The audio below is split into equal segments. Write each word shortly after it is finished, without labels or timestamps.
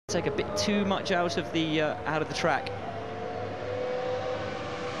take a bit too much out of the track.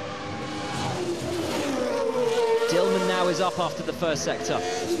 Dillmann now is up after the first sector.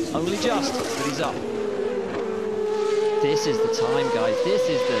 Only just, but he's up. This is the time, guys. This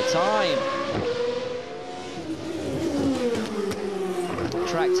is the time.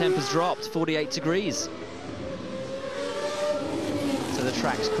 Track temp has dropped, 48 degrees. So the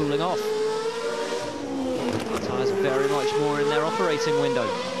track's cooling off. Tyres are very much more in their operating window.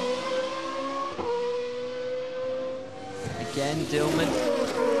 Again, Dillmann,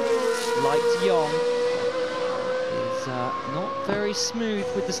 like Young, is not very smooth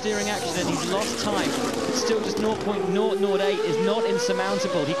with the steering action, and he's lost time. But still, just 0.008 is not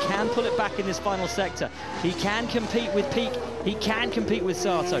insurmountable. He can pull it back in this final sector. He can compete with Peak. He can compete with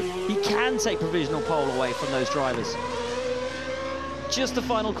Sato. He can take provisional pole away from those drivers. Just the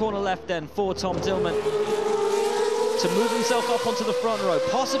final corner left then for Tom Dillmann to move himself up onto the front row,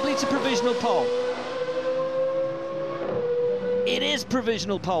 possibly to provisional pole. It is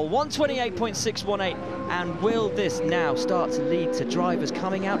provisional pole, 128.618, and will this now start to lead to drivers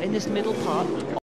coming out in this middle part